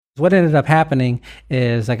what ended up happening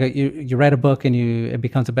is like you write a book and it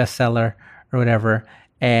becomes a bestseller or whatever.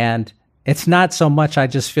 And it's not so much, I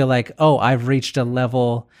just feel like, oh, I've reached a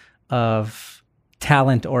level of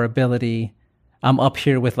talent or ability. I'm up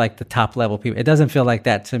here with like the top level people. It doesn't feel like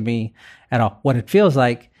that to me at all. What it feels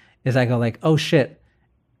like is I go like, oh shit,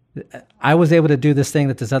 I was able to do this thing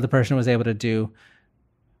that this other person was able to do.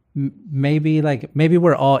 Maybe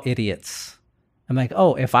we're all idiots. I'm like,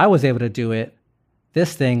 oh, if I was able to do it,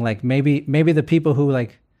 this thing, like maybe the people who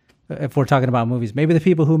like, if we're talking about movies, maybe the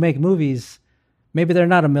people who make movies, maybe they're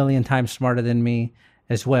not a million times smarter than me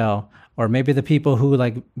as well. Or maybe the people who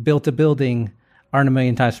like built a building aren't a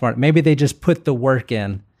million times smarter. Maybe they just put the work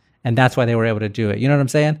in and that's why they were able to do it. You know what I'm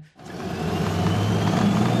saying?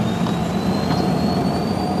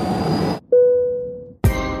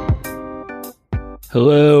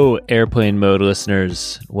 Hello, Airplane Mode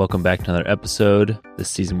listeners. Welcome back to another episode. This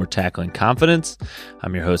season we're tackling confidence.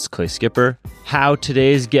 I'm your host, Clay Skipper. How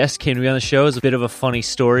today's guest came to be on the show is a bit of a funny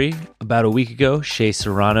story. About a week ago, Shea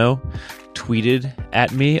Serrano tweeted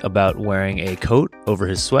at me about wearing a coat over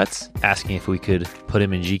his sweats, asking if we could put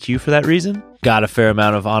him in GQ for that reason. Got a fair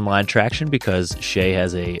amount of online traction because Shea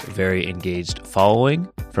has a very engaged following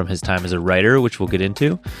from his time as a writer, which we'll get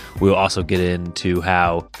into. We'll also get into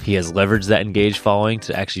how he has leveraged that engaged following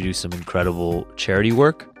to actually do some incredible charity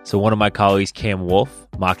work. So one of my colleagues, Cam Wolf,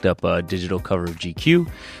 mocked up a digital cover of GQ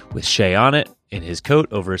with Shea on it in his coat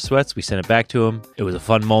over his sweats. We sent it back to him. It was a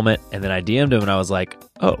fun moment. And then I DM'd him and I was like,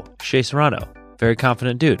 oh, Shea Serrano, very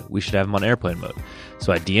confident dude. We should have him on Airplane Mode.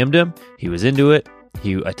 So I DM'd him. He was into it.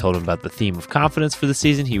 I told him about the theme of confidence for the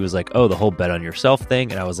season. He was like, oh, the whole bet on yourself thing.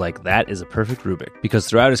 And I was like, that is a perfect rubric. Because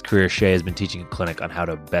throughout his career, Shea has been teaching a clinic on how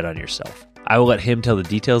to bet on yourself. I will let him tell the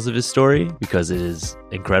details of his story because it is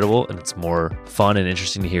incredible and it's more fun and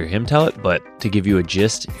interesting to hear him tell it. But to give you a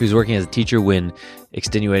gist, he was working as a teacher when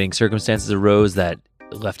extenuating circumstances arose that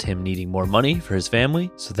left him needing more money for his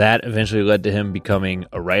family. So that eventually led to him becoming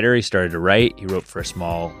a writer. He started to write. He wrote for a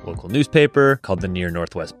small local newspaper called the Near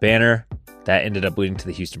Northwest Banner. That ended up leading to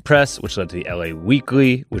the Houston Press, which led to the LA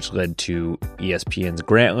Weekly, which led to ESPN's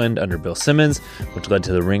Grantland under Bill Simmons, which led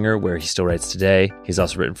to The Ringer, where he still writes today. He's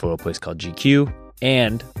also written for a place called GQ.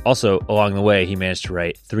 And also, along the way, he managed to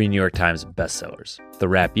write 3 New York Times bestsellers: The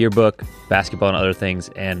Rap Yearbook, Basketball and Other Things,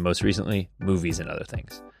 and most recently, Movies and Other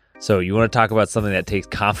Things. So you want to talk about something that takes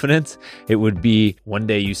confidence? It would be one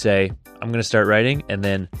day you say, I'm going to start writing, and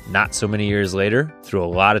then not so many years later, through a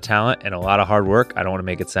lot of talent and a lot of hard work, I don't want to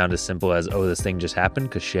make it sound as simple as, oh, this thing just happened,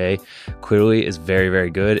 because Shea clearly is very,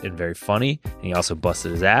 very good and very funny, and he also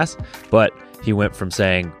busted his ass, but he went from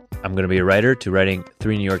saying, I'm going to be a writer, to writing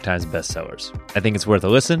 3 New York Times bestsellers. I think it's worth a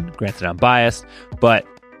listen. Granted, I'm biased, but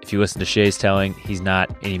if you listen to Shea's telling, he's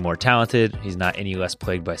not any more talented, he's not any less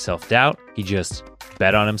plagued by self-doubt, he just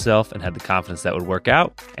bet on himself and had the confidence that would work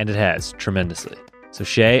out, and it has, tremendously. So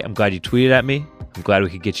Shea, I'm glad you tweeted at me. I'm glad we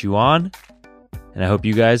could get you on. And I hope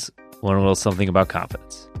you guys learn a little something about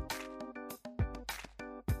confidence.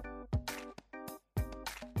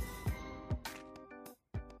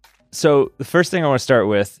 So the first thing I want to start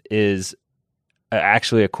with is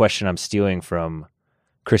actually a question I'm stealing from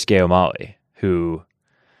Chris Gay O'Malley, who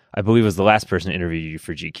I believe was the last person to interview you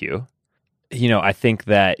for GQ. You know, I think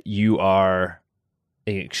that you are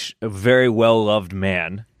a very well-loved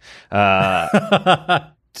man.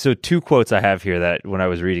 So 2 quotes I have here that when I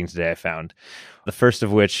was reading today I found. The first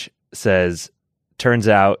of which says, turns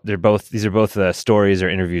out these are both stories or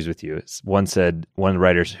interviews with you. One said, one of the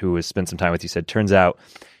writers who has spent some time with you said, turns out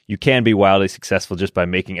you can be wildly successful just by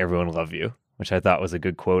making everyone love you, which I thought was a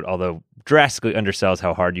good quote, although drastically undersells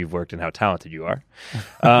how hard you've worked and how talented you are.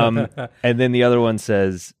 And then the other one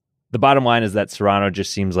says, the bottom line is that Serrano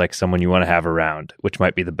just seems like someone you want to have around, which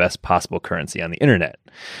might be the best possible currency on the internet.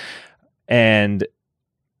 And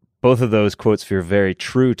both of those quotes feel very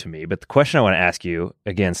true to me. But the question I want to ask you,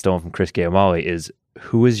 again, stolen from Chris Gay O'Malley, is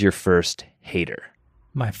who is your first hater?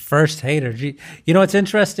 My first hater? Gee, you know what's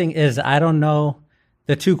interesting is I don't know.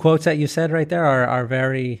 The 2 quotes that you said right there are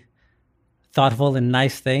very thoughtful and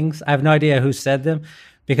nice things. I have no idea who said them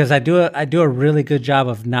because I do a really good job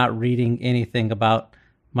of not reading anything about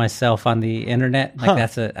myself on the internet.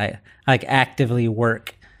 Like I like actively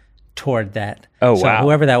work toward that. Oh, so wow.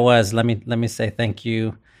 Whoever that was, let me say thank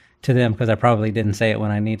you to them because I probably didn't say it when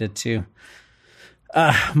I needed to.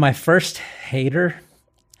 My first hater,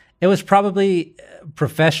 it was probably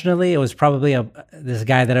professionally, it was probably this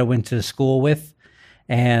guy that I went to school with,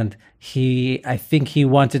 and I think he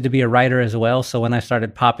wanted to be a writer as well. So when I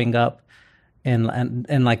started popping up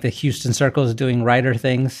in like the Houston circles doing writer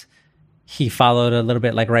things, he followed a little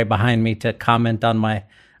bit like right behind me to comment on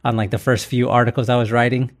like the first few articles I was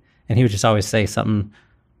writing. and he would just always say something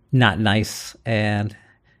not nice. And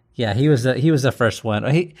yeah, he was the first one.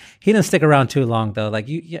 He didn't stick around too long though. Like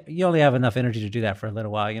you only have enough energy to do that for a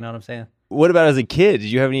little while. You know what I'm saying? What about as a kid?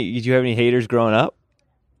 Did you have any haters growing up?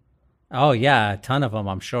 Oh yeah, a ton of them,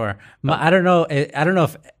 I'm sure. I don't know.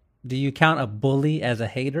 If do you count a bully as a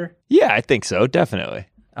hater? Yeah, I think so. Definitely.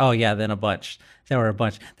 Oh yeah, then a bunch. There were a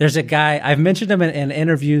bunch. There's a guy, I've mentioned him in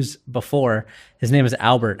interviews before. His name is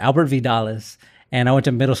Albert Vidales, and I went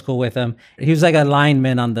to middle school with him. He was like a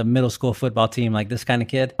lineman on the middle school football team, like this kind of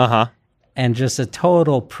kid. And just a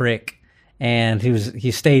total prick. And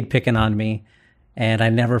he stayed picking on me, and I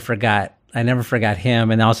never forgot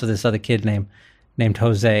him, and also this other kid named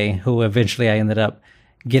Jose, who eventually I ended up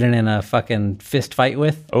getting in a fucking fist fight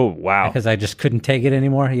with. Oh wow! Because I just couldn't take it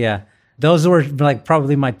anymore. Yeah. Those were like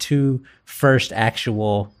probably my two first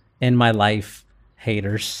actual in my life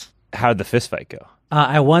haters. How did the fist fight go?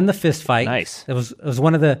 I won the fist fight. Nice. It was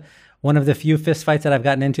one of the few fist fights that I've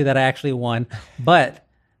gotten into that I actually won, but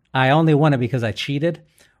I only won it because I cheated.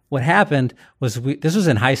 What happened was this was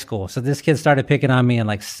in high school, so this kid started picking on me in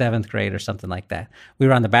like 7th grade or something like that. We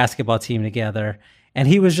were on the basketball team together, and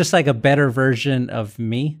he was just like a better version of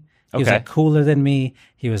me. He was like cooler than me.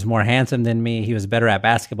 He was more handsome than me. He was better at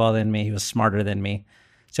basketball than me. He was smarter than me.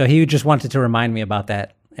 So he just wanted to remind me about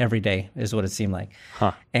that every day is what it seemed like.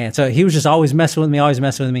 And so he was just always messing with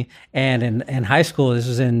me. And in high school, this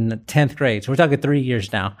was in 10th grade. So we're talking 3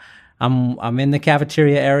 years now. I'm in the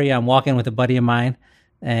cafeteria area. I'm walking with a buddy of mine,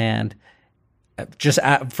 and just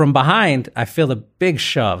from behind, I feel a big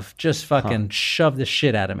shove, just fucking shove the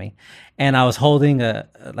shit out of me. And I was holding a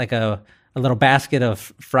little basket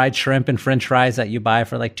of fried shrimp and French fries that you buy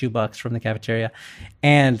for like $2 from the cafeteria.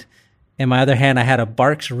 And in my other hand, I had a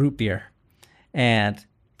Barks root beer. And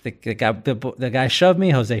the guy shoved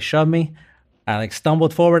me, Jose shoved me. I like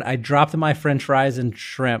stumbled forward. I dropped my French fries and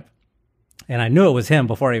shrimp. And I knew it was him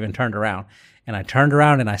before I even turned around. And I turned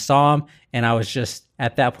around and I saw him. And I was just,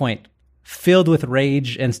 at that point, filled with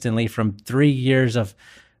rage instantly from 3 years of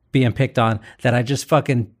being picked on, that I just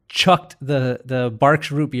fucking chucked the Barks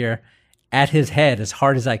root beer at his head as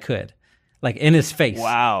hard as I could, like in his face.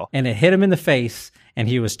 Wow. And it hit him in the face, and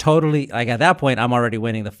he was totally, like at that point, I'm already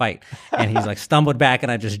winning the fight. And he's like stumbled back,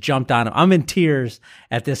 and I just jumped on him. I'm in tears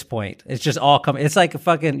at this point. It's just all coming. It's like a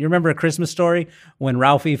fucking, you remember A Christmas Story when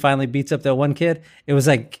Ralphie finally beats up that one kid? It was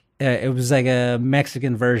like a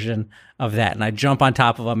Mexican version of that. And I jump on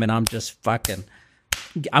top of him, and I'm just fucking,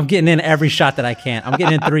 I'm getting in every shot that I can. I'm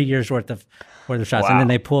getting in 3 years worth of shots. Wow. And then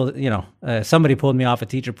they pulled, somebody pulled me off, a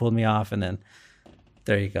teacher pulled me off, and then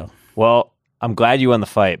there you go. Well, I'm glad you won the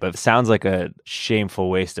fight, but it sounds like a shameful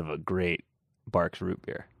waste of a great Barks root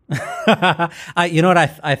beer. You know what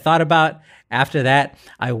I thought about after that?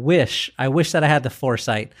 I wish that I had the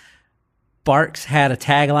foresight. Barks had a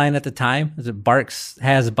tagline at the time. Was it Barks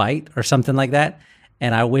has bite or something like that?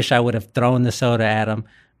 And I wish I would have thrown the soda at him,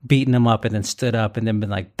 beaten him up, and then stood up and then been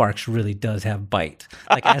like, Barks really does have bite.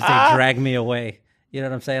 Like as they drag me away. You know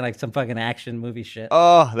what I'm saying? Like some fucking action movie shit.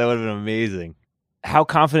 Oh, that would have been amazing. How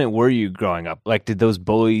confident were you growing up? Like, did those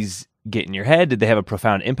bullies get in your head? Did they have a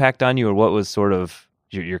profound impact on you? Or what was sort of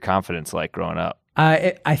your confidence like growing up?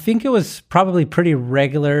 I think it was probably pretty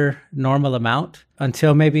regular, normal amount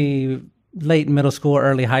until maybe late middle school,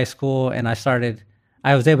 early high school. And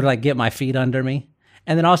I was able to like get my feet under me.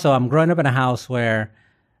 And then also I'm growing up in a house where,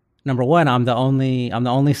 number one, I'm the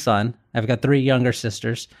only son. I've got 3 younger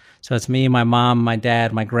sisters. So it's me, my mom, my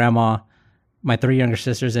dad, my grandma, my 3 younger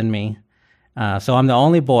sisters, and me. So I'm the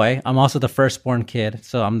only boy. I'm also the firstborn kid.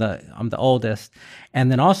 So I'm the oldest.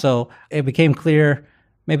 And then also it became clear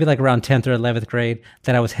maybe like around 10th or 11th grade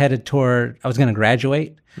that I was going to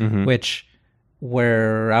graduate, which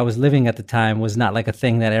where I was living at the time was not like a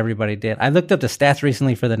thing that everybody did. I looked up the stats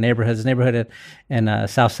recently for the neighborhood in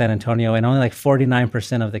South San Antonio, and only like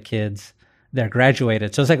 49% of the kids there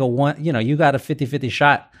graduated. So it's like you got a 50-50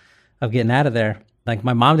 shot of getting out of there. Like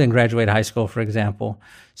my mom didn't graduate high school, for example.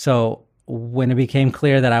 So when it became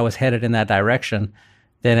clear that I was headed in that direction,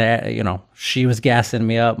 then, she was gassing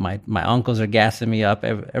me up. My uncles are gassing me up.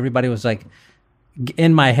 Everybody was like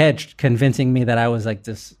in my head convincing me that I was like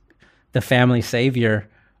the family savior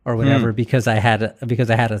or whatever because I had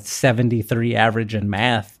a 73 average in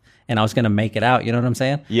math and I was going to make it out. You know what I'm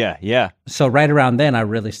saying? Yeah. Yeah. So right around then I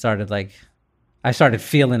really started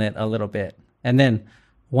feeling it a little bit. And then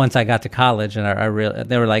once I got to college and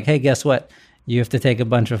they were like, hey, guess what? You have to take a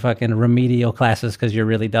bunch of fucking remedial classes because you're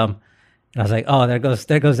really dumb. And I was like, oh, there goes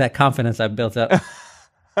that confidence I built up.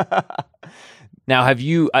 Now, have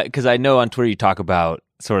you, because I know on Twitter you talk about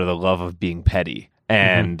sort of the love of being petty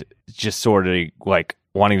and just sort of like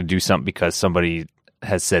wanting to do something because somebody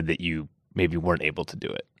has said that you maybe weren't able to do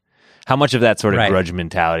it? How much of that sort of Right. grudge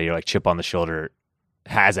mentality or like chip on the shoulder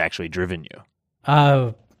has actually driven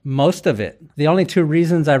you? Most of it. The only two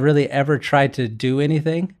reasons I really ever tried to do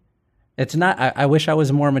anything, it's not, I wish I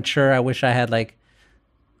was more mature. I wish I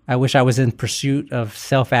was in pursuit of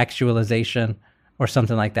self-actualization or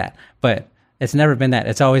something like that. But it's never been that.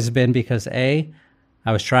 It's always been because I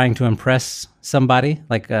was trying to impress somebody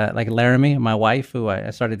like Laramie, my wife, who I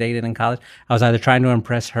started dating in college. I was either trying to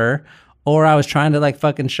impress her or I was trying to like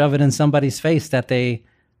fucking shove it in somebody's face that they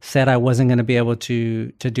said I wasn't going to be able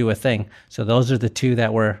to do a thing. So those are the two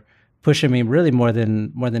that were pushing me really more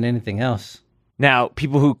than anything else. Now,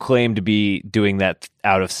 people who claim to be doing that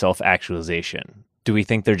out of self-actualization, do we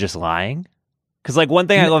think they're just lying? Because like one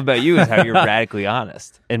thing I love about you is how you're radically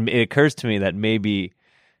honest. And it occurs to me that maybe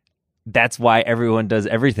that's why everyone does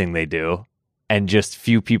everything they do, and just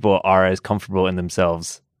few people are as comfortable in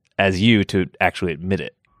themselves as you to actually admit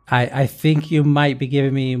it. I think you might be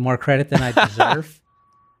giving me more credit than I deserve.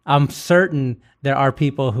 I'm certain there are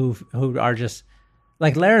people who are just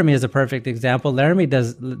like Laramie is a perfect example. Laramie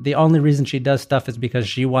the only reason she does stuff is because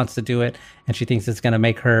she wants to do it and she thinks it's going to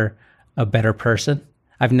make her a better person.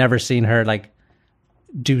 I've never seen her like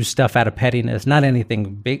do stuff out of pettiness, not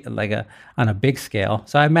anything big, like on a big scale.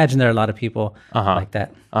 So I imagine there are a lot of people like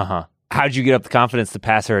that. How'd you get up the confidence to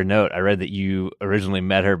pass her a note? I read that you originally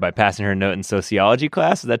met her by passing her a note in sociology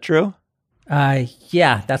class. Is that true?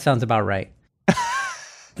 Yeah, that sounds about right.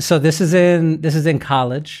 So this is in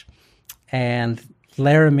college, and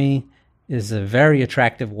Laramie is a very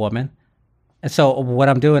attractive woman. And so what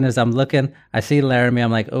I'm doing is I'm looking, I see Laramie,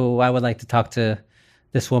 I'm like, oh, I would like to talk to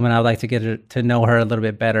this woman. I'd like to get her to know her a little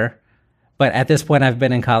bit better. But at this point, I've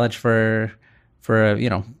been in college for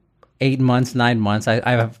 8 months, 9 months.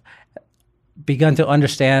 I've begun to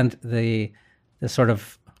understand the sort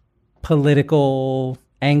of political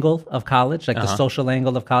angle of college, like the social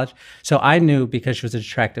angle of college. So I knew because she was an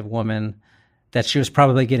attractive woman that she was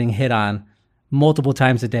probably getting hit on multiple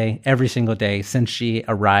times a day, every single day since she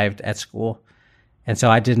arrived at school. And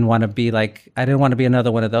so I didn't want to be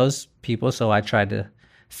another one of those people. So I tried to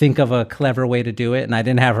think of a clever way to do it. And I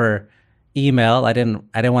didn't have her email. I didn't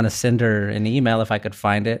want to send her an email if I could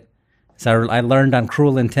find it. So I learned on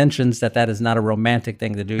Cruel Intentions that is not a romantic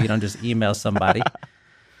thing to do. You don't just email somebody.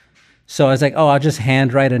 So I was like, oh, I'll just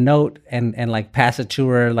handwrite a note and like pass it to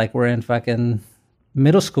her like we're in fucking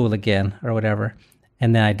middle school again or whatever.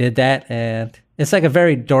 And then I did that, and it's like a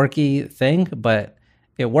very dorky thing, but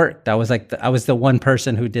it worked. I was the one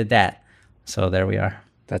person who did that. So there we are.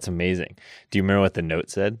 That's amazing. Do you remember what the note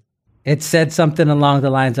said? It said something along the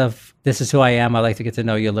lines of, this is who I am. I'd like to get to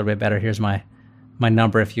know you a little bit better. Here's my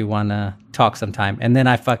number if you want to talk sometime. And then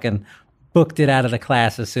I fucking booked it out of the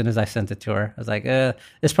class as soon as I sent it to her. I was like,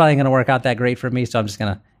 it's probably going to work out that great for me, so I'm just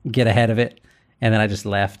going to get ahead of it. And then I just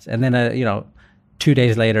left. And then, 2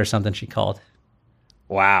 days later or something, she called.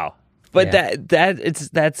 Wow. But Yeah.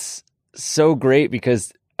 that's so great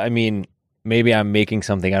because, I mean, maybe I'm making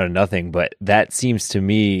something out of nothing, but that seems to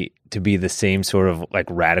me to be the same sort of like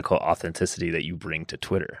radical authenticity that you bring to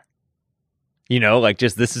Twitter. Like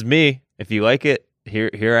just, this is me. If you like it,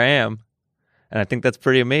 here I am. And I think that's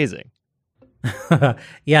pretty amazing.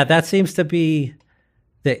 Yeah, that seems to be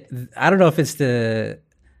I don't know if it's the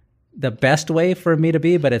best way for me to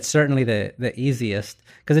be, but it's certainly the easiest.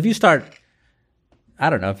 Because if you start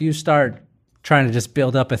trying to just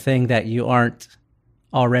build up a thing that you aren't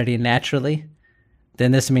already naturally,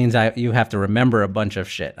 then this means you have to remember a bunch of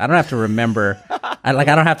shit. I don't have to remember. I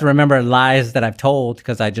don't have to remember lies that I've told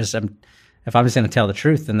because if I'm just going to tell the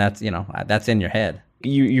truth, then that's that's in your head.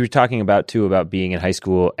 You were talking about being in high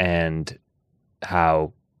school and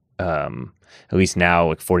how at least now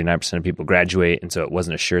like 49% of people graduate, and so it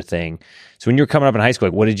wasn't a sure thing. So when you were coming up in high school,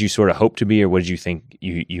 like what did you sort of hope to be, or what did you think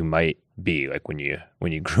you might be like when you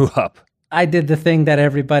grew up? I did the thing that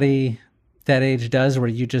everybody that age does, where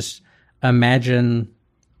you just imagine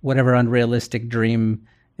whatever unrealistic dream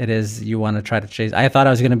it is you want to try to chase. I thought I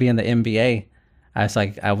was going to be in the NBA. I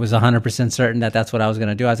was 100% certain that that's what I was going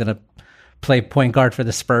to do. I was going to play point guard for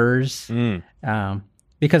the Spurs.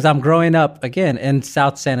 Because I'm growing up, again, in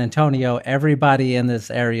South San Antonio. Everybody in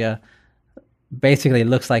this area basically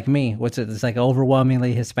looks like me, which is like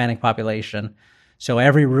overwhelmingly Hispanic population. So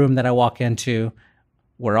every room that I walk into,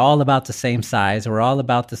 we're all about the same size. We're all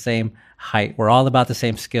about the same height. We're all about the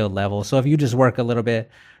same skill level. So if you just work a little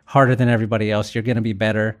bit harder than everybody else, you're going to be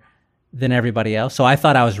better than everybody else. So I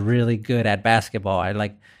thought I was really good at basketball.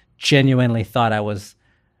 I genuinely thought I was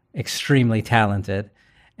extremely talented.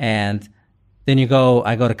 And then I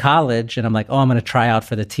go to college and I'm like, oh, I'm going to try out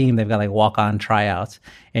for the team. They've got walk-on tryouts.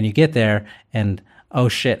 And you get there and oh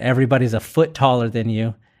shit, everybody's a foot taller than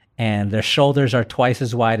you, and their shoulders are twice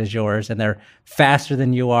as wide as yours, and they're faster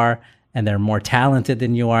than you are, and they're more talented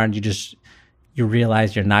than you are, and you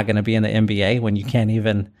realize you're not going to be in the NBA when you can't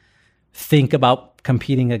even think about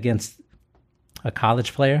competing against a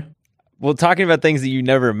college player. Well, talking about things that you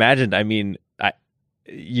never imagined, I mean,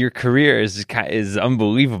 your career is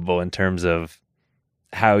unbelievable in terms of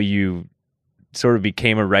how you sort of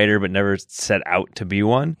became a writer but never set out to be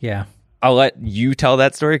one. Yeah. I'll let you tell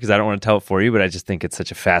that story because I don't want to tell it for you, but I just think it's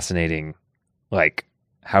such a fascinating, like,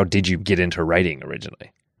 how did you get into writing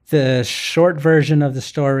originally? The short version of the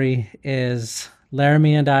story is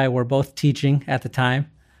Laramie and I were both teaching at the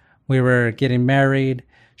time. We were getting married.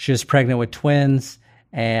 She was pregnant with twins,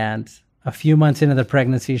 and a few months into the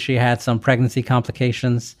pregnancy, she had some pregnancy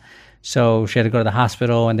complications. So she had to go to the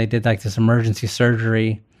hospital, and they did like this emergency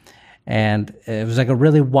surgery. And it was like a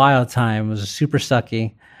really wild time. It was super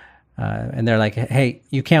sucky. And they're like, hey,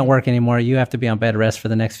 you can't work anymore. You have to be on bed rest for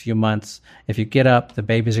the next few months. If you get up, the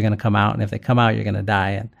babies are going to come out. And if they come out, you're going to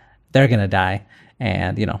die. And they're going to die.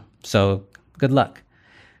 And, so good luck.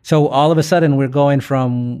 So all of a sudden, we're going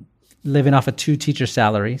from living off of 2 teacher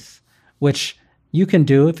salaries, which you can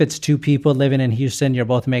do if it's 2 people living in Houston. You're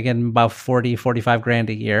both making about 40, 45 grand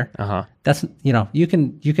a year. That's, you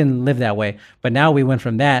can live that way. But now we went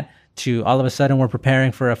from that to all of a sudden we're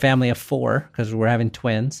preparing for a family of 4 because we're having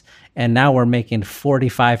twins. And now we're making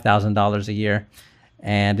 $45,000 a year.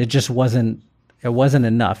 And it just wasn't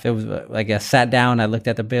enough. It was like I sat down, I looked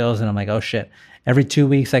at the bills, and I'm like, oh shit. Every 2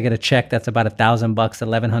 weeks I get a check that's about $1,000,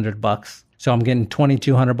 $1,100. So I'm getting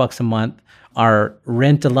 $2,200 a month. Our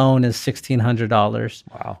rent alone is $1,600.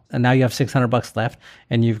 Wow. And now you have $600 left,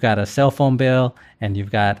 and you've got a cell phone bill, and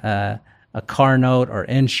you've got a car note or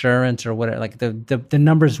insurance or whatever. Like the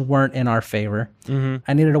numbers weren't in our favor. Mm-hmm.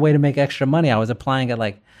 I needed a way to make extra money. I was applying at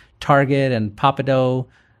like Target and Pappadeaux,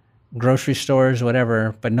 grocery stores,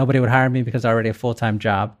 whatever, but nobody would hire me because I already had a full-time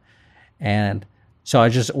job. And so I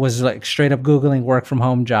just was like straight up Googling work from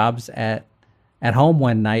home jobs at home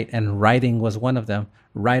one night, and writing was one of them.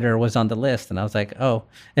 Writer was on the list, and I was like, oh,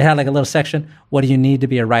 it had like a little section. What do you need to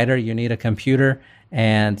be a writer? You need a computer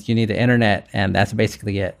and you need the internet, and that's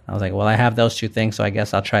basically it. I was like, well, I have those 2 things, so I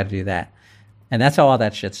guess I'll try to do that. And that's how all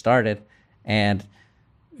that shit started. And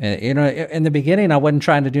in the beginning, I wasn't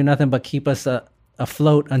trying to do nothing but keep us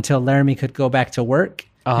afloat until Laramie could go back to work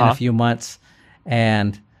in a few months.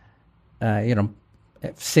 And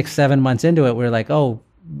 6-7 months into it, we were like, oh,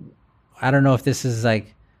 I don't know if this is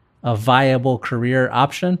like a viable career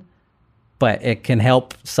option, but it can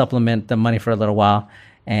help supplement the money for a little while.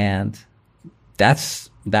 And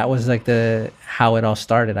that was like how it all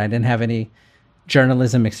started. I didn't have any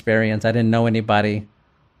journalism experience. I didn't know anybody.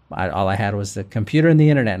 All I had was the computer and the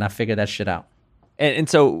internet, and I figured that shit out. And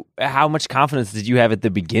so how much confidence did you have at the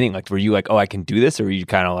beginning? Like, were you like, oh, I can do this? Or were you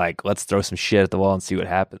kind of like, let's throw some shit at the wall and see what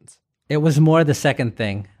happens? It was more the second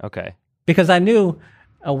thing. Okay. Because I knew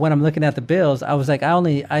when I'm looking at the bills, I was like,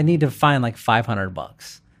 I need to find like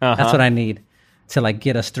 $500. That's what I need to like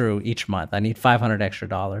get us through each month. I need $500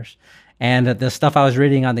 extra. And the stuff I was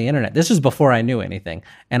reading on the internet, this was before I knew anything.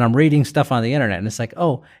 And I'm reading stuff on the internet, and it's like,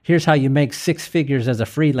 oh, here's how you make 6 figures as a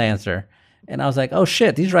freelancer. And I was like, oh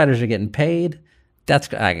shit, these writers are getting paid.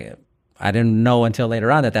 I didn't know until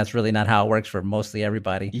later on that that's really not how it works for mostly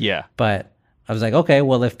everybody. Yeah. But I was like, okay,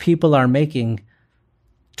 well, if people are making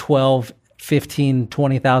 $12,000, $15,000,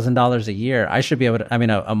 $20,000 a year, I should be able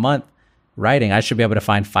to, a month writing, I should be able to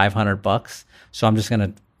find $500. So I'm just going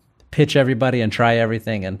to pitch everybody and try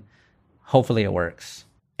everything, and hopefully it works.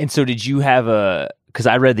 And so did you have because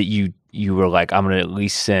I read that you were like, I'm going to at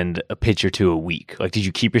least send a pitch or 2 a week. Like, did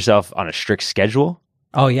you keep yourself on a strict schedule?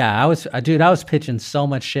 Oh yeah. I was pitching so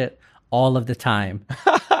much shit all of the time.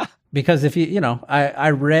 Because if I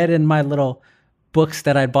read in my little books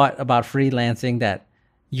that I bought about freelancing that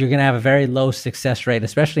you're going to have a very low success rate,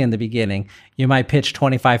 especially in the beginning. You might pitch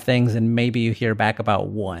 25 things and maybe you hear back about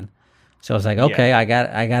 1. So I was like, okay, yeah.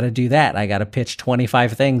 I got to do that. I got to pitch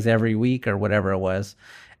 25 things every week or whatever it was.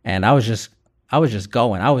 And I was just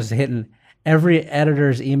going. I was hitting every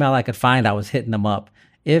editor's email I could find. I was hitting them up,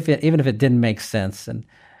 even if it didn't make sense. And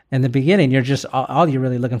in the beginning, you're just all you're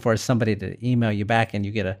really looking for is somebody to email you back, and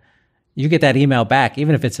you get that email back,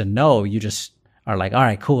 even if it's a no. You just are like, all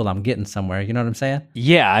right, cool, I'm getting somewhere. You know what I'm saying?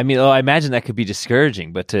 Yeah, I mean, I imagine that could be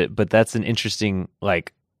discouraging, but that's an interesting,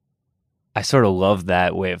 like, I sort of love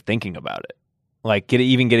that way of thinking about it. Like,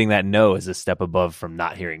 getting that no is a step above from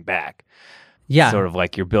not hearing back. Yeah. Sort of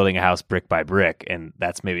like you're building a house brick by brick, and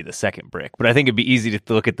that's maybe the second brick. But I think it'd be easy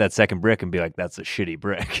to look at that second brick and be like, that's a shitty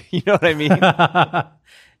brick. You know what I mean?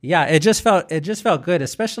 Yeah, it just felt good,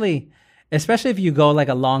 especially especially if you go like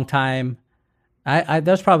a long time.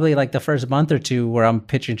 There's probably like the first month or two where I'm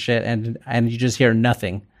pitching shit and you just hear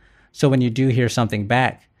nothing. So when you do hear something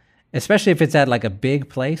back, especially if it's at like a big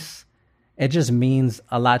place, it just means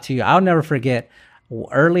a lot to you. I'll never forget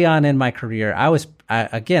early on in my career,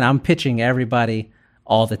 I'm pitching everybody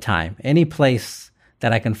all the time, any place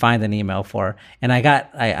that I can find an email for. And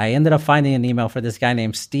I ended up finding an email for this guy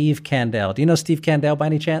named Steve Kandel. Do you know Steve Kandel by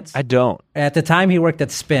any chance? I don't. At the time he worked at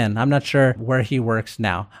Spin. I'm not sure where he works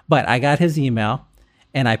now, but I got his email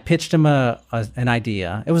and I pitched him an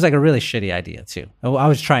idea. It was like a really shitty idea too. I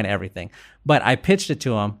was trying everything, but I pitched it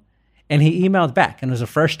to him and he emailed back. And it was the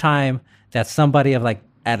first time that somebody of like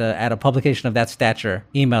at a publication of that stature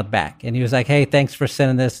emailed back. And he was like, "Hey, thanks for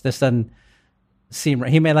sending this. This doesn't seem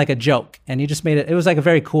right." He made like a joke and he just made it. It was like a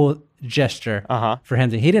very cool gesture for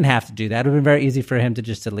him. He didn't have to do that. It would have been very easy for him to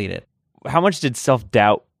just delete it. How much did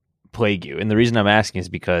self-doubt plague you? And the reason I'm asking is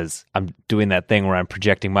because I'm doing that thing where I'm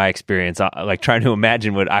projecting my experience, like trying to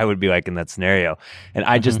imagine what I would be like in that scenario. And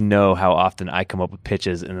I just know how often I come up with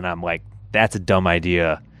pitches and then I'm like, that's a dumb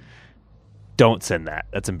idea. Don't send that.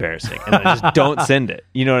 That's embarrassing. And I just don't send it.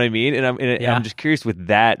 You know what I mean? And I'm just curious, with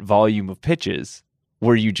that volume of pitches,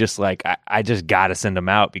 were you just like, I just got to send them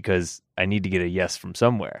out because I need to get a yes from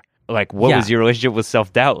somewhere? Like, what was your relationship with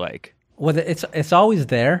self-doubt like? Well, it's always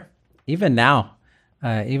there, even now.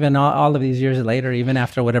 Even all of these years later, even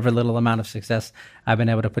after whatever little amount of success I've been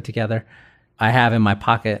able to put together, I have in my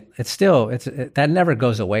pocket. That never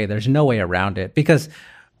goes away. There's no way around it, because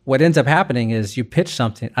what ends up happening is you pitch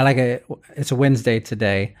something. It's a Wednesday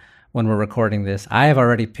today when we're recording this. I have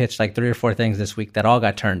already pitched like 3 or 4 things this week that all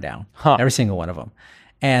got turned down. Every single one of them.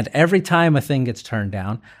 And every time a thing gets turned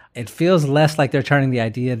down, it feels less like they're turning the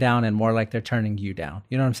idea down and more like they're turning you down.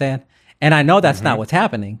 You know what I'm saying? And I know that's not what's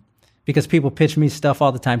happening, because people pitch me stuff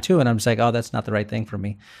all the time too. And I'm just like, oh, that's not the right thing for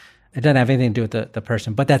me. It doesn't have anything to do with the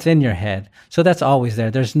person, but that's in your head. So that's always there.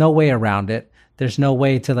 There's no way around it. There's no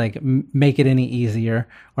way to like make it any easier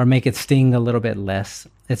or make it sting a little bit less.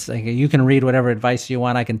 It's like you can read whatever advice you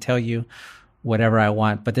want. I can tell you whatever I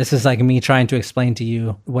want, but this is like me trying to explain to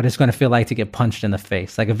you what it's going to feel like to get punched in the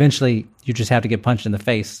face. Like eventually you just have to get punched in the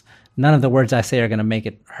face. None of the words I say are going to make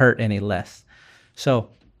it hurt any less. So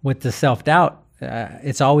with the self-doubt,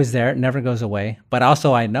 it's always there. It never goes away. But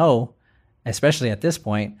also I know, especially at this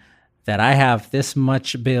point, that I have this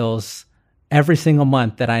much bills every single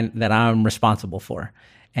month that I'm responsible for.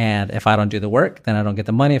 And if I don't do the work, then I don't get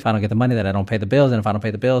the money. If I don't get the money, then I don't pay the bills. And if I don't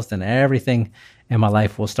pay the bills, then everything in my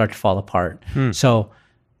life will start to fall apart. So,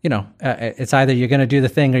 it's either you're going to do the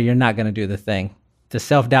thing or you're not going to do the thing. The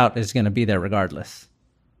self-doubt is going to be there regardless.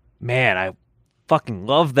 Man, I fucking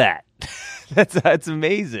love that. That's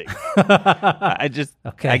amazing. I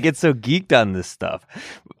get so geeked on this stuff.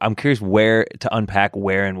 I'm curious where to unpack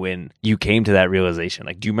where and when you came to that realization.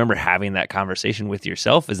 Like, do you remember having that conversation with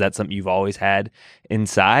yourself? Is that something you've always had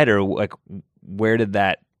inside, or like where did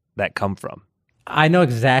that come from? I know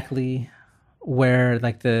exactly where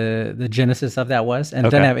like the genesis of that was, and it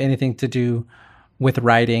doesn't have anything to do with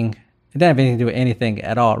writing. It didn't have anything to do with anything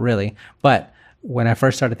at all, really. But when I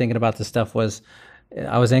first started thinking about this stuff was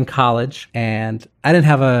I was in college and I didn't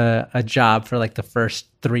have a job for like the first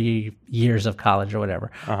 3 years of college or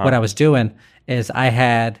whatever. What I was doing is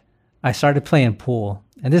I started playing pool,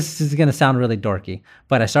 and this is going to sound really dorky,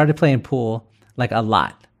 but I started playing pool like a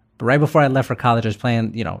lot. But right before I left for college, I was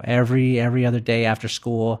playing, every other day after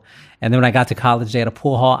school. And then when I got to college, they had a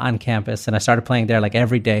pool hall on campus, and I started playing there like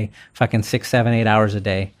every day, fucking 6, 7, 8 hours a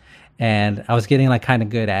day. And I was getting like kind of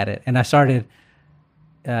good at it. And I started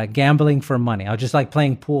gambling for money. I was just like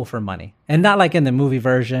playing pool for money, and not like in the movie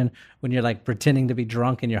version when you're like pretending to be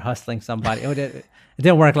drunk and you're hustling somebody. It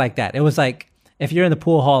didn't work like that. It was like, if you're in the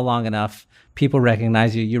pool hall long enough, people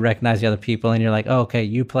recognize you, you recognize the other people, and you're like, oh, okay,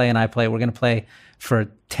 you play and I play. We're going to play for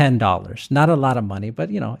 $10. Not a lot of money, but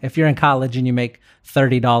if you're in college and you make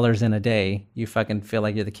 $30 in a day, you fucking feel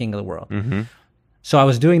like you're the king of the world. So I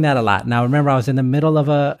was doing that a lot. Now, remember, I was in the middle of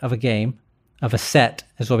a game, of a set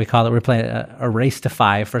is what we call it. We're playing a race to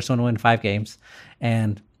 5, first one to win 5 games.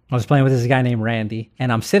 And I was playing with this guy named Randy,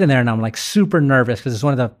 and I'm sitting there and I'm like super nervous because it's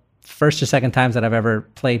one of the first or second times that I've ever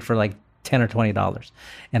played for like $10 or $20.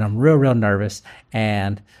 And I'm real nervous.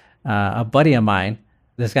 And a buddy of mine,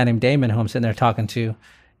 this guy named Damon, who I'm sitting there talking to,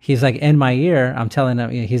 he's like in my ear. I'm telling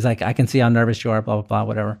him, he's like, I can see how nervous you are, blah, blah, blah,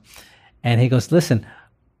 whatever. And he goes, listen,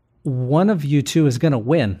 one of you two is going to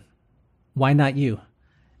win. Why not you?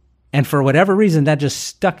 And for whatever reason, that just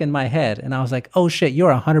stuck in my head. And I was like, oh shit,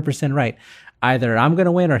 you're 100% right. Either I'm going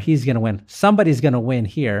to win or he's going to win. Somebody's going to win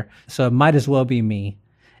here. So it might as well be me.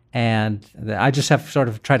 And I just have to sort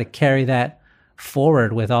of try to carry that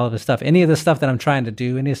forward with all of this stuff. Any of the stuff that I'm trying to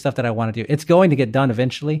do, any of the stuff that I want to do, it's going to get done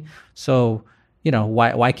eventually. So,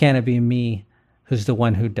 why can't it be me who's the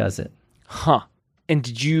one who does it? Huh. And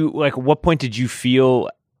did you, like, what point did you feel,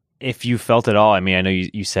 if you felt at all? I mean, I know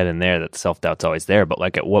you said in there that self-doubt's always there, but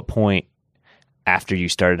like at what point after you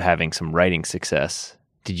started having some writing success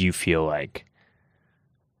did you feel like,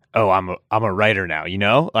 oh, I'm a writer now,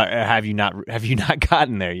 Or have you not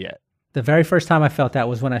gotten there yet? The very first time I felt that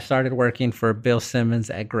was when I started working for Bill Simmons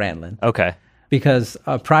at Grantland. Okay. Because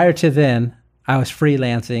prior to then, I was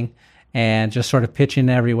freelancing and just sort of pitching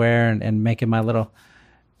everywhere and making my little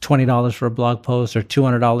 $20 for a blog post or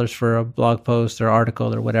 $200 for a blog post or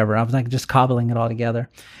article or whatever. I was like just cobbling it all together.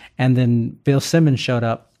 And then Bill Simmons showed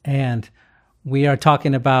up, and we are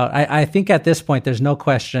talking about, I think at this point, there's no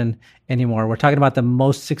question anymore. We're talking about the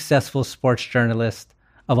most successful sports journalist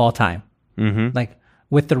of all time. Mm-hmm. Like,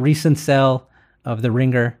 with the recent sale of The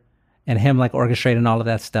Ringer and him like orchestrating all of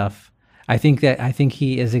that stuff, I think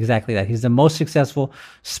he is exactly that. He's the most successful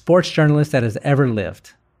sports journalist that has ever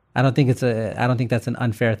lived. I don't think that's an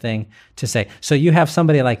unfair thing to say. So you have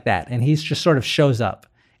somebody like that, and he's just sort of shows up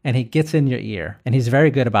and he gets in your ear, and he's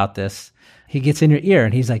very good about this. He gets in your ear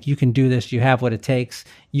and he's like, you can do this. You have what it takes.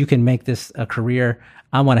 You can make this a career.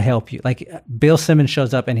 I want to help you. Like, Bill Simmons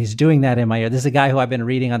shows up and he's doing that in my ear. This is a guy who I've been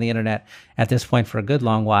reading on the internet at this point for a good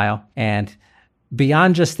long while. And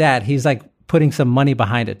beyond just that, he's like putting some money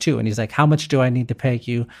behind it too. And he's like, how much do I need to pay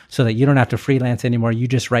you so that you don't have to freelance anymore? You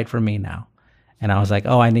just write for me now. And I was like,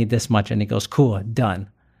 oh, I need this much. And he goes, cool, done.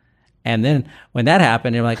 And then when that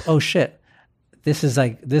happened, you're like, oh shit, this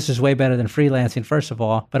is way better than freelancing, first of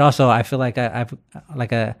all. But also I feel like I've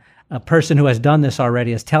like a person who has done this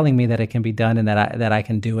already is telling me that it can be done and that I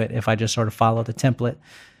can do it if I just sort of follow the template.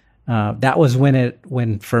 That was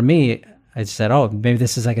when for me, I said, oh, maybe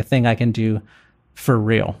this is like a thing I can do for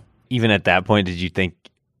real. Even at that point, did you think,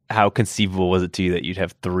 how conceivable was it to you that you'd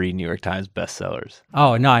have 3 New York Times bestsellers?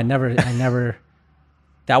 Oh no, I never,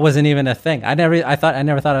 that wasn't even a thing. I never thought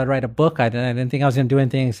I'd write a book. I didn't think I was going to do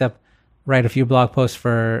anything except write a few blog posts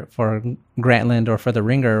for Grantland or for The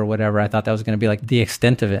Ringer or whatever. I thought that was going to be like the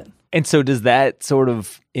extent of it. And so does that sort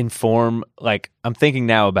of inform, like, I'm thinking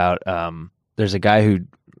now about, there's a guy who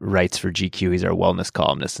writes for GQ. He's our wellness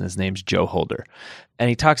columnist, and his name's Joe Holder. And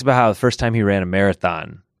he talks about how the first time he ran a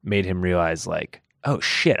marathon made him realize, like, oh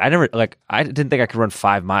shit, I didn't think I could run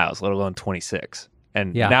 5 miles, let alone 26.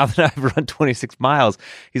 And now that I've run 26 miles,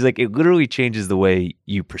 he's like, it literally changes the way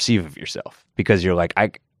you perceive of yourself, because you're like,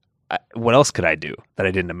 what else could I do that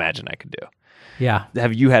I didn't imagine I could do? Yeah.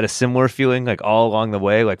 Have you had a similar feeling, like, all along the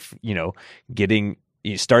way, like,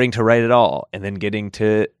 starting to write it all, and then getting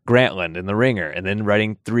to Grantland and The Ringer, and then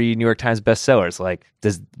writing 3 New York Times bestsellers? Like,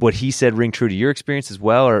 does what he said ring true to your experience as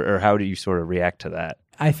well, or how do you sort of react to that?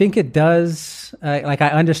 I think it does. I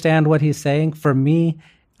understand what he's saying. For me,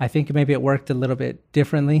 I think maybe it worked a little bit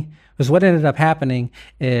differently, because what ended up happening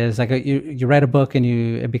is, like, you write a book and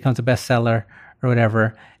it becomes a bestseller or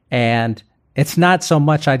whatever, and it's not so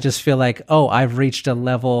much I just feel like, oh, I've reached a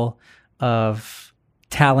level of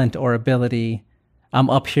talent or ability. I'm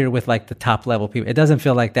up here with like the top level people. It doesn't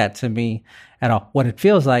feel like that to me at all. What it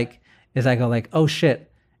feels like is I go like, oh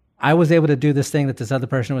shit, I was able to do this thing that this other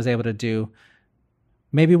person was able to do.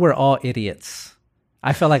 Maybe we're all idiots.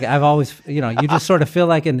 I feel like I've always, you just sort of feel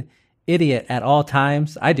like an idiot at all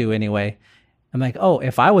times. I do anyway. I'm like, oh,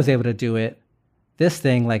 if I was able to do it, this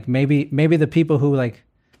thing, like maybe the people who, like,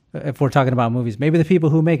 if we're talking about movies, maybe the people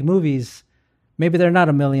who make movies, maybe they're not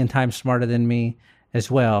a million times smarter than me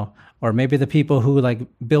as well. Or maybe the people who like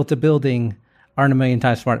built a building aren't a million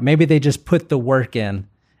times smarter. Maybe they just put the work in,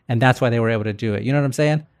 and that's why they were able to do it. You know what I'm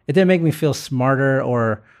saying? It didn't make me feel smarter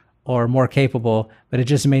or more capable, but it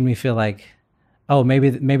just made me feel like, oh, maybe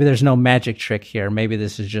there's no magic trick here. Maybe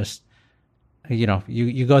this is just, you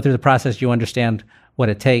go through the process, you understand what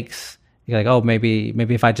it takes. You're like, oh, maybe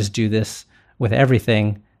if I just do this with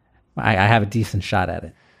everything, I have a decent shot at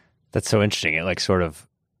it. That's so interesting. It like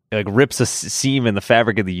rips a seam in the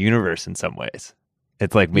fabric of the universe in some ways.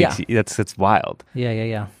 It's like that's wild.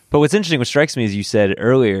 Yeah. But what's interesting, what strikes me is you said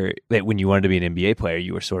earlier that when you wanted to be an NBA player,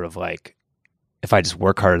 you were sort of like, if I just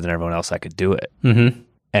work harder than everyone else, I could do it. Mm-hmm.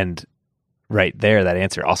 And right there, that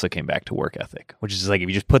answer also came back to work ethic, which is just like, if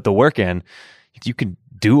you just put the work in, you can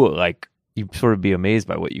do it. Like, you sort of be amazed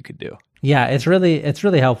by what you could do. Yeah, it's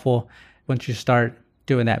really helpful once you start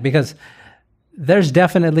doing that, because there's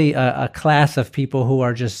definitely a class of people who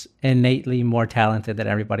are just innately more talented than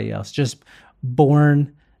everybody else, just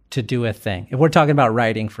born to do a thing. If we're talking about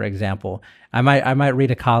writing, for example, I might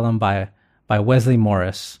read a column by Wesley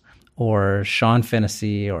Morris or Sean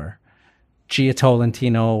Fennessy or Gia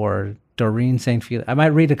Tolentino or Doreen St. Felix. I might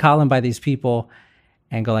read a column by these people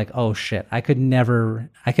and go like, oh shit, I could never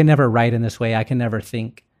write in this way. I can never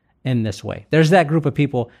think in this way. There's that group of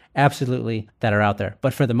people absolutely that are out there.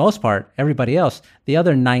 But for the most part, everybody else, the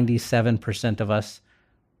other 97% of us,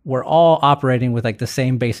 we're all operating with like the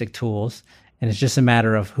same basic tools. And it's just a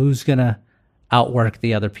matter of who's going to outwork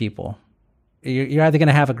the other people. You're either going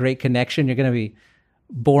to have a great connection, you're going to be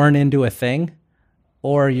born into a thing,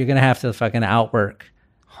 or you're going to have to fucking outwork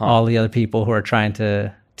all the other people who are trying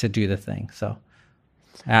to do the thing. So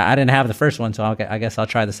I didn't have the first one, so I guess I'll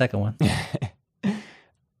try the second one.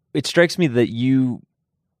 It strikes me that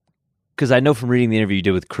because I know from reading the interview you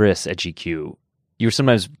did with Chris at GQ, you were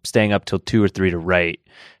sometimes staying up till 2 or 3 to write,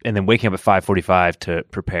 and then waking up at 5:45 to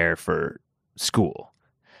prepare for school.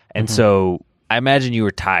 And so I imagine you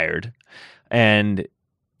were tired, and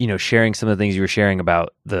sharing some of the things you were sharing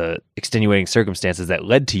about the extenuating circumstances that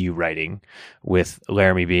led to you writing, with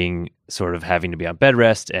Laramie being sort of having to be on bed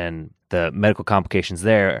rest and the medical complications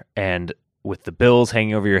there, and with the bills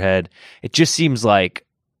hanging over your head. It just seems like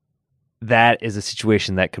that is a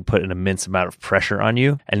situation that could put an immense amount of pressure on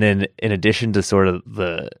you. And then in addition to sort of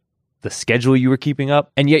the schedule you were keeping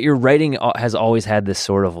up, and yet your writing has always had this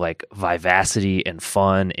sort of like vivacity and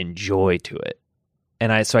fun and joy to it.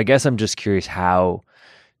 And so I guess I'm just curious how,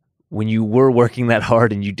 when you were working that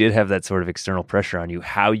hard and you did have that sort of external pressure on you,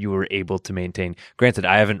 how you were able to maintain. Granted,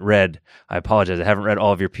 I apologize, I haven't read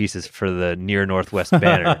all of your pieces for the Near Northwest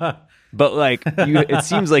Banner. But like, it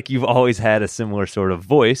seems like you've always had a similar sort of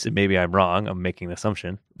voice, and maybe I'm wrong, I'm making an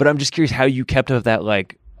assumption. But I'm just curious how you kept up that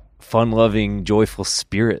like fun-loving, joyful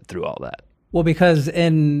spirit through all that. Well, because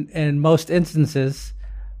in most instances,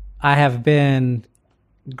 I have been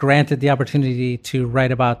granted the opportunity to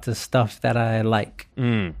write about the stuff that I like.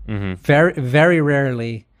 Very, very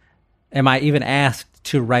rarely am I even asked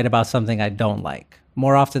to write about something I don't like.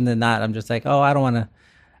 More often than not, I'm just like, oh, I don't want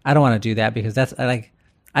to do that, because that's like,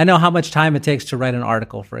 I know how much time it takes to write an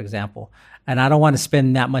article, for example, and I don't want to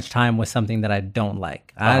spend that much time with something that I don't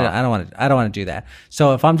like. I don't want to do that.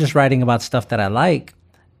 So if I'm just writing about stuff that I like,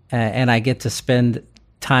 and I get to spend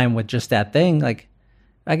time with just that thing, like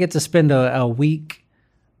I get to spend a week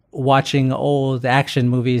watching old action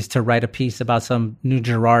movies to write a piece about some new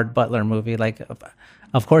Gerard Butler movie. Like,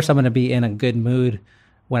 of course I'm going to be in a good mood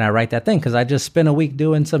when I write that thing, because I just spent a week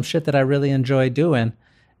doing some shit that I really enjoy doing.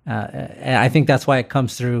 And I think that's why it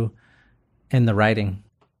comes through in the writing.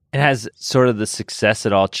 And has sort of the success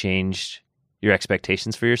at all changed your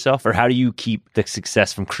expectations for yourself? Or how do you keep the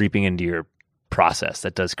success from creeping into your process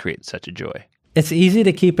that does create such a joy? It's easy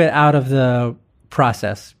to keep it out of the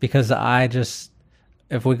process, because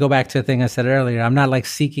if we go back to the thing I said earlier, I'm not like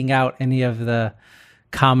seeking out any of the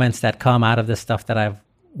comments that come out of the stuff that I've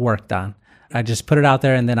worked on. I just put it out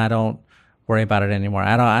there, and then I don't worry about it anymore.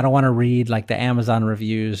 I don't want to read like the Amazon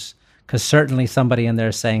reviews, because certainly somebody in there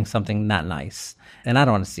is saying something not nice, and I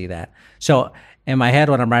don't want to see that. So in my head,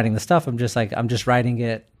 when I'm writing the stuff, I'm just writing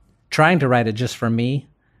it, trying to write it just for me,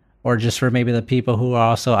 or just for maybe the people who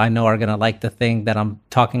also I know are going to like the thing that I'm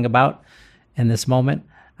talking about in this moment.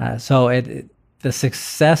 So the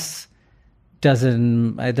success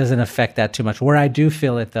doesn't affect that too much. Where I do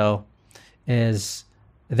feel it though is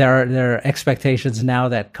there are expectations now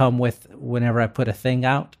that come with whenever I put a thing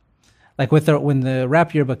out. Like when the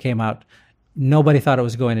rap yearbook came out, nobody thought it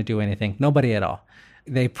was going to do anything. Nobody at all.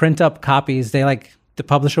 They print up copies. The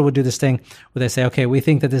publisher would do this thing where they say, okay, we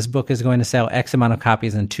think that this book is going to sell X amount of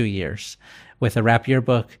copies in 2 years. With the rap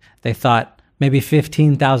yearbook, they thought maybe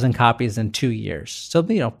 15,000 copies in 2 years. So,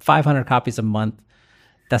 500 copies a month.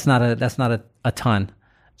 That's not a ton.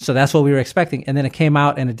 So that's what we were expecting. And then it came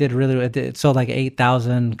out and it sold like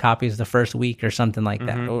 8,000 copies the first week or something like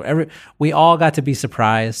that. We all got to be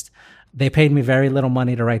surprised. They paid me very little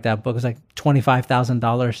money to write that book. It was like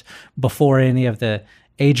 $25,000 before any of the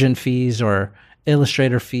agent fees or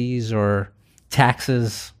illustrator fees or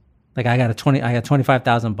taxes. Like I got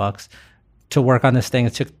 $25,000 to work on this thing.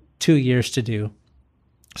 It took 2 years to do.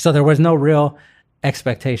 So there was no real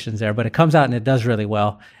expectations there, but it comes out and it does really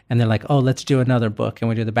well. And they're like, oh, let's do another book. And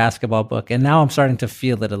we do the basketball book. And now I'm starting to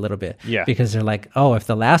feel it a little bit. Yeah. Because they're like, oh, if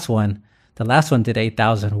the last one did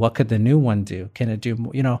 8,000, what could the new one do? Can it do,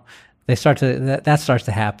 that starts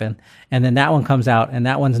to happen. And then that one comes out and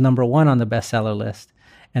that one's number 1 on the bestseller list.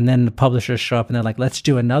 And then the publishers show up and they're like, let's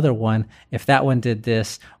do another one. If that one did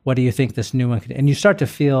this, what do you think this new one could do? And you start to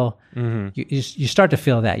feel, you start to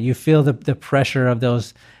feel that. You feel the pressure of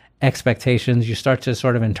those expectations. You start to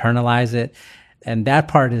sort of internalize it. And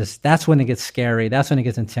that's when it gets scary. That's when it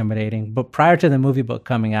gets intimidating. But prior to the movie book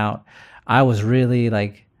coming out, I was really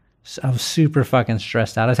I was super fucking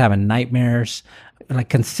stressed out. I was having nightmares. like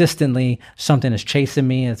consistently something is chasing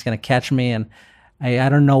me and it's going to catch me. And I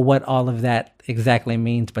don't know what all of that exactly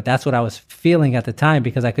means, but that's what I was feeling at the time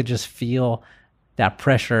because I could just feel that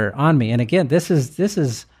pressure on me. And again, this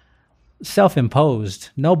is self-imposed.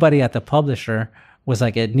 Nobody at the publisher was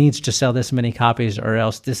like, it needs to sell this many copies or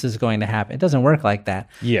else this is going to happen. It doesn't work like that.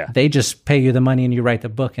 Yeah. They just pay you the money and you write the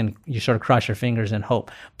book and you sort of cross your fingers and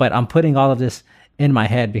hope. But I'm putting all of this in my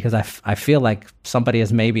head because I feel like somebody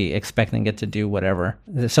is maybe expecting it to do whatever.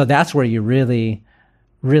 So that's where you really,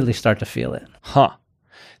 really start to feel it. Huh.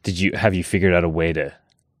 Have you figured out a way to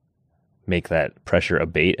make that pressure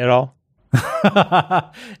abate at all?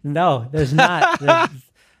 No, there's not.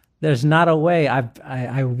 There's not a way.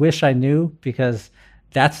 I wish I knew because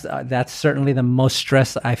that's certainly the most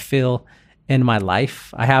stress I feel in my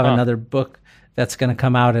life. I have another book that's going to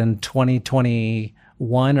come out in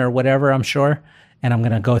 2021 or whatever, I'm sure, and I'm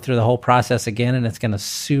going to go through the whole process again, and it's going to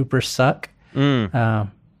super suck.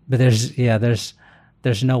 But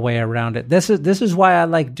there's no way around it. This is why I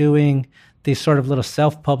like doing these sort of little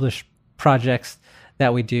self-published projects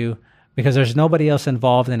that we do, because there's nobody else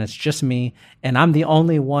involved and it's just me, and I'm the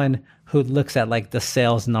only one who looks at like the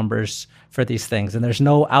sales numbers for these things, and there's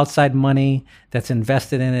no outside money that's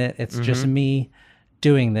invested in it. It's just me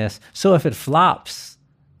doing this. So if it flops,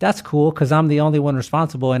 that's cool because I'm the only one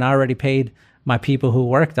responsible and I already paid my people who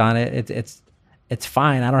worked on it. It's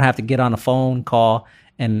fine. I don't have to get on a phone call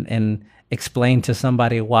and explain to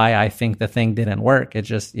somebody why I think the thing didn't work. It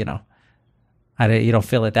just, you don't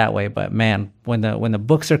feel it that way. But man, when the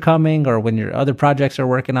books are coming or when your other projects are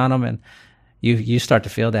working on them, and you start to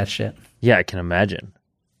feel that shit. Yeah, I can imagine.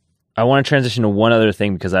 I want to transition to one other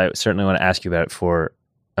thing because I certainly want to ask you about it before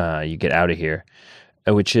you get out of here,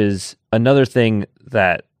 which is another thing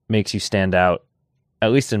that makes you stand out,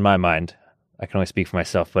 at least in my mind. I can only speak for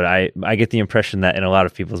myself, but I get the impression that in a lot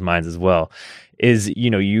of people's minds as well, is,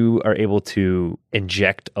 you are able to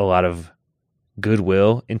inject a lot of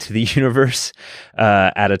goodwill into the universe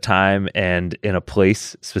at a time and in a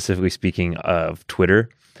place, specifically speaking of Twitter,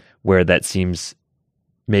 where that seems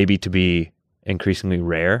maybe to be increasingly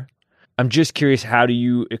rare. I'm just curious, how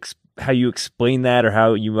you explain that, or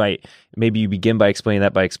how you might, maybe you begin by explaining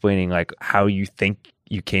that by explaining like how you think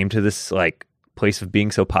you came to this like place of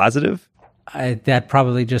being so positive. That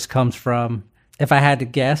probably just comes from, if I had to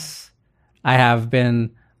guess, I have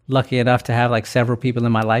been lucky enough to have like several people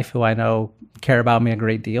in my life who I know care about me a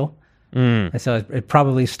great deal. And so it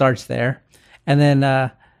probably starts there. And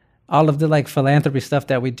then all of the like philanthropy stuff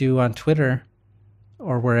that we do on Twitter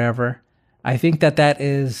or wherever, I think that's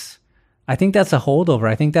a holdover.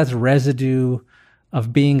 I think that's residue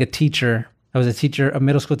of being a teacher. I was a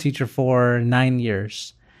middle school teacher for 9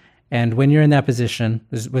 years. And when you're in that position,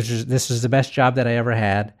 this is the best job that I ever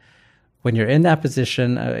had. When you're in that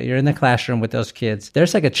position, you're in the classroom with those kids,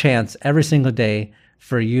 there's like a chance every single day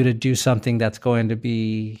for you to do something that's going to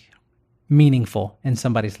be meaningful in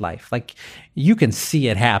somebody's life. Like you can see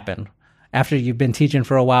it happen. After you've been teaching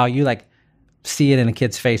for a while, you like see it in a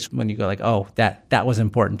kid's face when you go like, oh, that was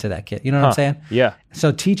important to that kid. You know what I'm saying? Yeah.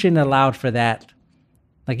 So teaching allowed for that.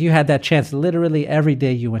 Like you had that chance literally every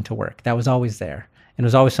day you went to work. That was always there. And it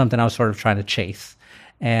was always something I was sort of trying to chase.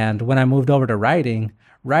 And when I moved over to writing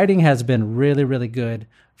has been really, really good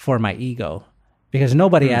for my ego, because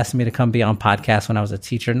nobody asked me to come be on podcasts when I was a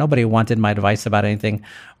teacher. Nobody wanted my advice about anything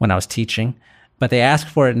when I was teaching, but they ask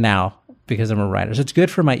for it now because I'm a writer. So it's good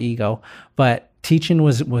for my ego, but teaching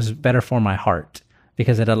was better for my heart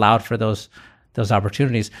because it allowed for those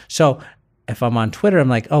opportunities. So if I'm on Twitter, I'm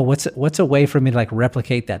like, oh, what's a way for me to like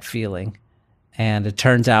replicate that feeling? And it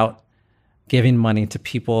turns out giving money to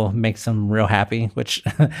people makes them real happy, which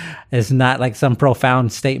is not like some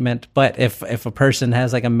profound statement. But if a person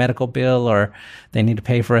has like a medical bill or they need to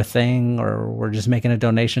pay for a thing, or we're just making a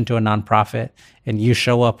donation to a nonprofit and you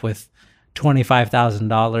show up with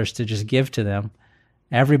 $25,000 to just give to them,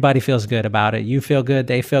 everybody feels good about it. You feel good.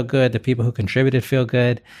 They feel good. The people who contributed feel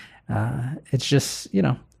good. It's just,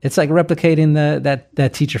 it's like replicating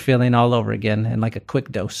that teacher feeling all over again in like a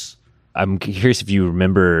quick dose. I'm curious if you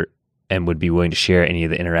remember and would be willing to share any of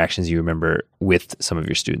the interactions you remember with some of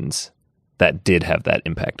your students that did have that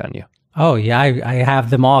impact on you. Oh yeah, I have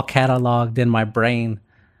them all cataloged in my brain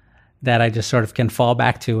that I just sort of can fall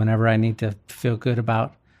back to whenever I need to feel good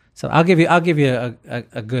about. So I'll give you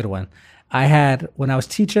a good one. I had, when I was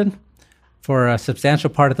teaching for a substantial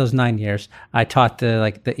part of those 9 years, I taught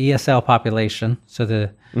the ESL population, so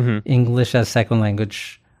the English as second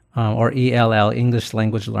language or ELL, English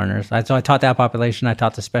language learners. So I taught that population. I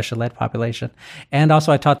taught the special ed population. And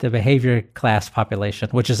also I taught the behavior class population,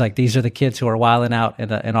 which is like, these are the kids who are wilding out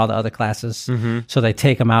in all the other classes. Mm-hmm. So they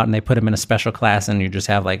take them out and they put them in a special class, and you just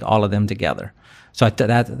have like all of them together. So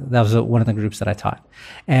that was one of the groups that I taught.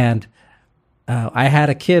 And I had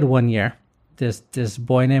a kid one year, this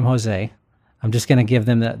boy named Jose. I'm just going to give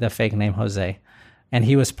them the fake name Jose. And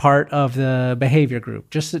he was part of the behavior group.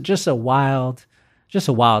 Just a wild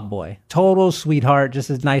boy, total sweetheart, just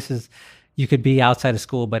as nice as you could be outside of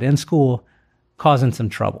school, but in school, causing some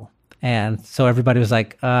trouble. And so everybody was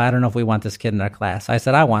like, I don't know if we want this kid in our class. I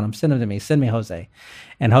said, I want him. Send him to me. Send me Jose.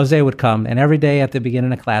 And Jose would come. And every day at the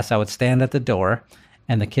beginning of class, I would stand at the door,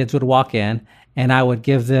 and the kids would walk in, and I would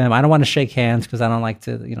give them, I don't want to shake hands because I don't like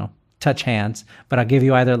to, touch hands, but I'll give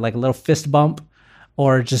you either like a little fist bump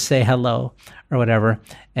or just say hello or whatever.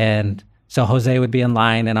 And so Jose would be in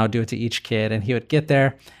line, and I would do it to each kid, and he would get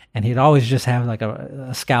there, and he'd always just have like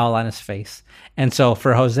a scowl on his face. And so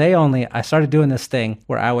for Jose only, I started doing this thing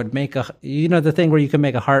where I would make the thing where you can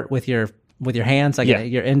make a heart with your hands, like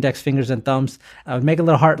your index fingers and thumbs. I would make a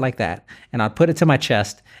little heart like that, and I'd put it to my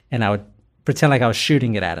chest, and I would pretend like I was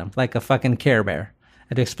shooting it at him, like a fucking Care Bear.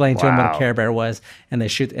 I'd explain to him what a Care Bear was, and they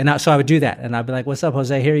shoot. And so I would do that, and I'd be like, "What's up,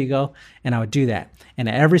 Jose? Here you go." And I would do that, and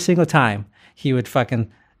every single time he would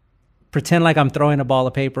fucking pretend like I'm throwing a ball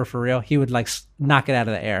of paper for real. He would like knock it out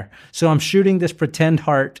of the air. So I'm shooting this pretend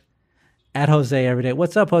heart at Jose every day.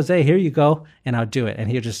 "What's up, Jose? Here you go." And I would do it,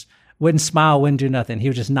 and he just wouldn't smile, wouldn't do nothing. He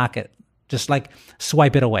would just knock it, just like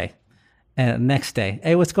swipe it away. And next day,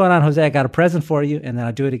 "Hey, what's going on, Jose? I got a present for you." And then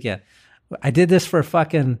I'd do it again. I did this for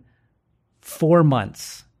fucking 4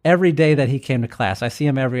 months. Every day that he came to class, I see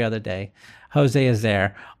him every other day. Jose is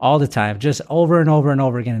there all the time, just over and over and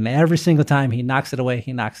over again. And every single time he knocks it away,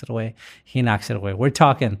 he knocks it away, he knocks it away. We're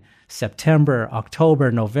talking September,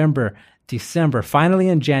 October, November, December. Finally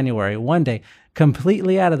in January, one day,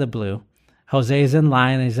 completely out of the blue, Jose is in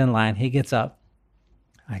line, he gets up.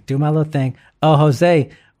 I do my little thing. "Oh, Jose,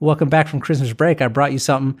 welcome back from Christmas break. I brought you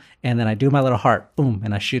something." And then I do my little heart, boom,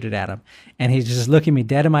 and I shoot it at him. And he's just looking me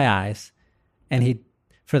dead in my eyes. And he,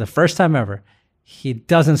 for the first time ever, he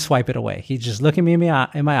doesn't swipe it away. He's just looking me in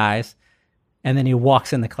my eyes, and then he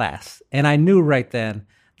walks in the class. And I knew right then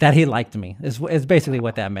that he liked me. Is basically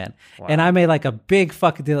what that meant. Wow. And I made like a big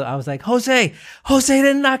fucking deal. I was like, Jose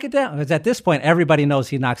didn't knock it down. Because at this point, everybody knows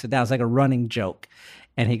he knocks it down. It's like a running joke.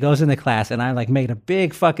 And he goes into class, and I like made a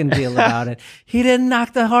big fucking deal about it. He didn't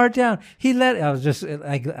knock the heart down. I was just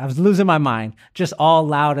like, I was losing my mind, just all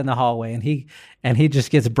loud in the hallway. And he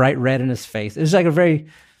just gets bright red in his face. It was like a very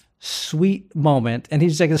sweet moment. And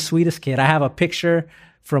he's like the sweetest kid. I have a picture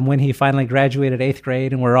from when he finally graduated 8th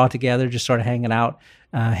grade, and we're all together just sort of hanging out,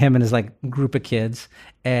 him and his like group of kids.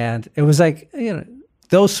 And it was like,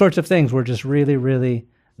 those sorts of things were just really, really,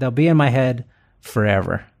 they'll be in my head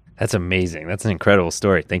forever. That's amazing. That's an incredible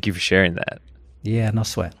story. Thank you for sharing that. Yeah, no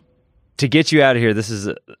sweat. To get you out of here, this is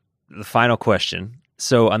the final question.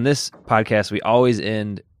 So on this podcast, we always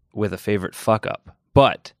end with a favorite fuck up.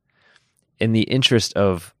 But in the interest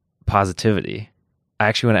of positivity, I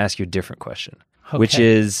actually want to ask you a different question, which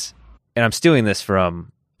is, and I'm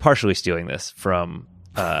partially stealing this from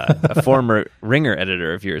a former Ringer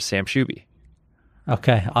editor of yours, Sam Shuby.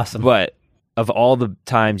 Okay, awesome. But of all the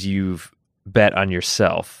times you've bet on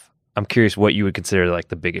yourself, I'm curious what you would consider like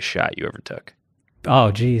the biggest shot you ever took. Oh,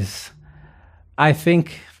 geez. I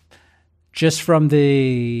think just from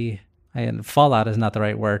fallout is not the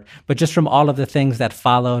right word, but just from all of the things that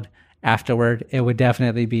followed afterward, it would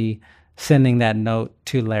definitely be sending that note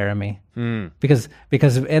to Laramie. Because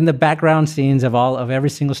in the background scenes of every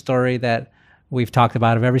single story that we've talked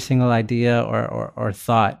about, of every single idea or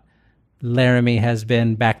thought, Laramie has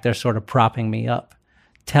been back there sort of propping me up,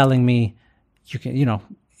 telling me, you can,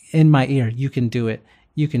 in my ear, you can do it.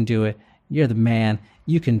 You can do it. You're the man.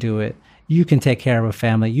 You can do it. You can take care of a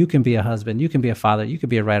family. You can be a husband. You can be a father. You can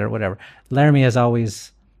be a writer, whatever. Laramie has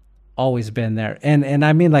always been there. And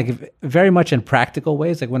I mean, like, very much in practical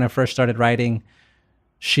ways. Like, when I first started writing,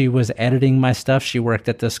 she was editing my stuff. She worked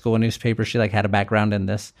at the school newspaper. She like had a background in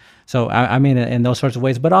this. So I mean, in those sorts of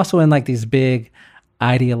ways, but also in like these big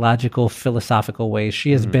ideological, philosophical ways.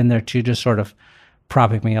 She has been there too, just sort of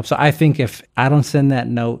propping me up. So I think if I don't send that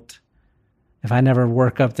note, if I never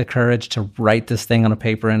work up the courage to write this thing on a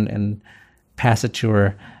paper and pass it to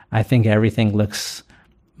her, I think everything looks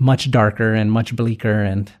much darker and much bleaker,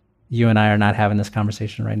 and you and I are not having this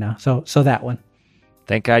conversation right now. So that one.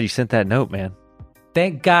 Thank God you sent that note, man.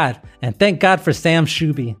 Thank God. And thank God for Sam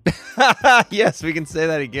Shuby. Yes, we can say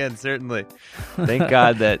that again, certainly. Thank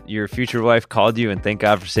God that your future wife called you, and thank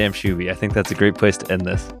God for Sam Shuby. I think that's a great place to end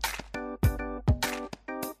this.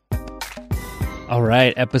 All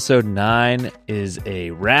right, episode 9 is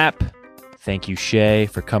a wrap. Thank you, Shay,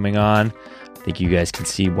 for coming on. I think you guys can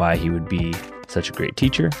see why he would be such a great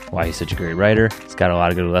teacher, why he's such a great writer. He's got a lot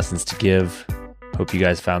of good lessons to give. Hope you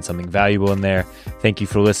guys found something valuable in there. Thank you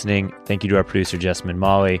for listening. Thank you to our producer, Jessamine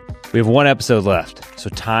Molly. We have 1 episode left, so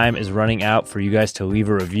time is running out for you guys to leave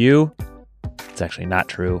a review. It's actually not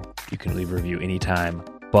true. You can leave a review anytime,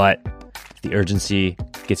 but if the urgency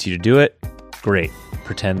gets you to do it, great.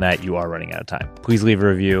 Pretend that you are running out of time. Please leave a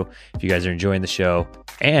review if you guys are enjoying the show.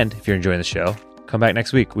 And if you're enjoying the show, come back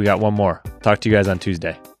next week. We got 1 more. Talk to you guys on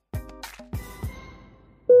Tuesday.